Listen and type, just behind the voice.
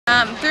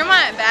Through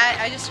my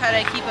bat, I just try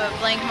to keep a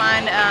blank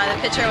mind. The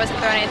pitcher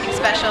wasn't throwing anything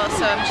special,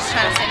 so I'm just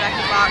trying to stay back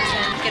in the box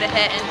and get a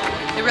hit. And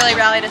they really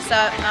rallied us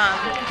up,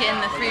 getting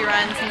the 3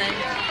 runs and then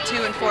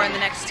 2 and 4 in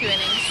the next 2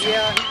 innings.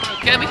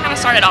 Good. We kind of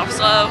started off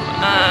slow.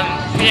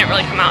 We didn't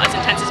really come out as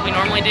intense as we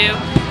normally do,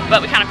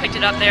 but we kind of picked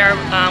it up there.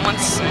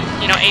 Once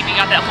AB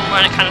got that home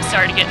run, it kind of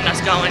started getting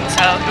us going.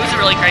 So it was a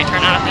really great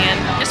turnout at the end.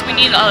 Just we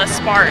need a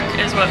spark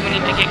is what we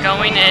need to get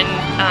going, and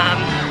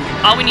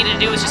all we needed to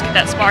do was just get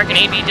that spark, and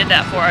AB did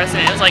that for us, and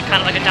it was like kind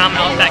of like a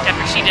domino effect.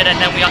 After she did it,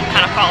 then we all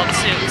kind of followed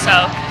suit. So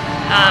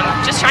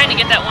just trying to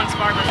get that one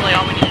spark was really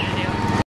all we needed.